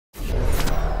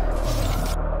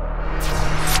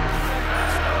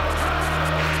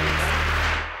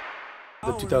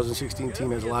The 2016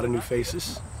 team has a lot of new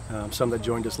faces, some that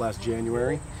joined us last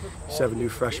January, 7 new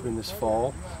freshmen this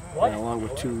fall, along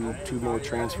with two more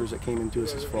transfers that came into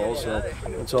us this fall. So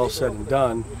when it's all said and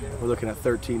done, we're looking at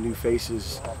 13 new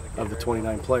faces of the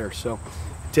 29 players. So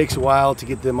it takes a while to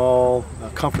get them all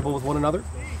comfortable with one another.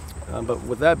 But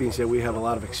with that being said, we have a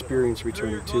lot of experience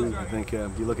returning too. I think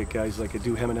if you look at guys like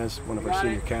Adu Jimenez, one of our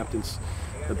senior captains,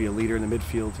 he'll be a leader in the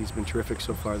midfield. He's been terrific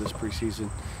so far this preseason.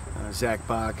 Zach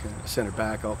Bach, center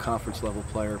back, all conference level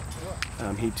player.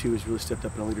 He too has really stepped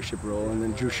up in a leadership role. And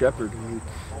then Drew Shepard,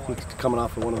 he's coming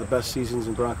off of one of the best seasons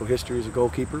in Bronco history as a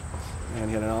goalkeeper. And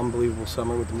he had an unbelievable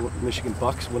summer with the Michigan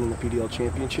Bucks, winning the PDL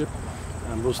championship.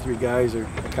 Those 3 guys are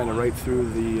kind of right through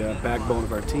the backbone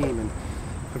of our team, and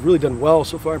have really done well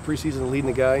so far in preseason, leading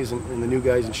the guys and the new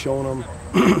guys and showing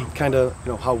them kind of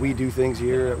how we do things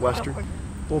here at Western.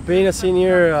 Well, being a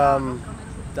senior,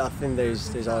 I think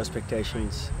there's all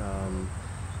expectations.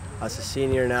 As a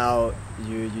senior now,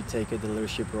 you take the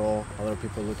leadership role. A lot of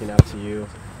people looking up to you.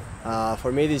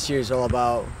 For me, this year is all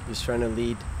about just trying to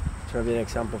lead, trying to be an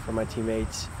example for my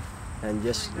teammates, and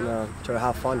just try to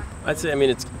have fun. I'd say,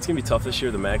 it's gonna be tough this year.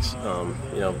 The MAC's,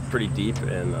 pretty deep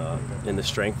and in the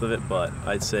strength of it. But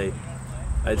I'd say,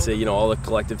 all the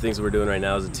collective things that we're doing right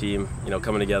now as a team,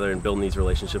 coming together and building these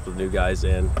relationships with new guys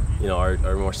and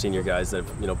our more senior guys that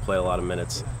play a lot of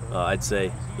minutes. I'd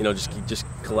say, just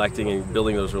collecting and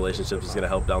building those relationships is going to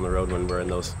help down the road when we're in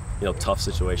those tough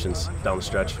situations down the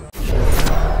stretch.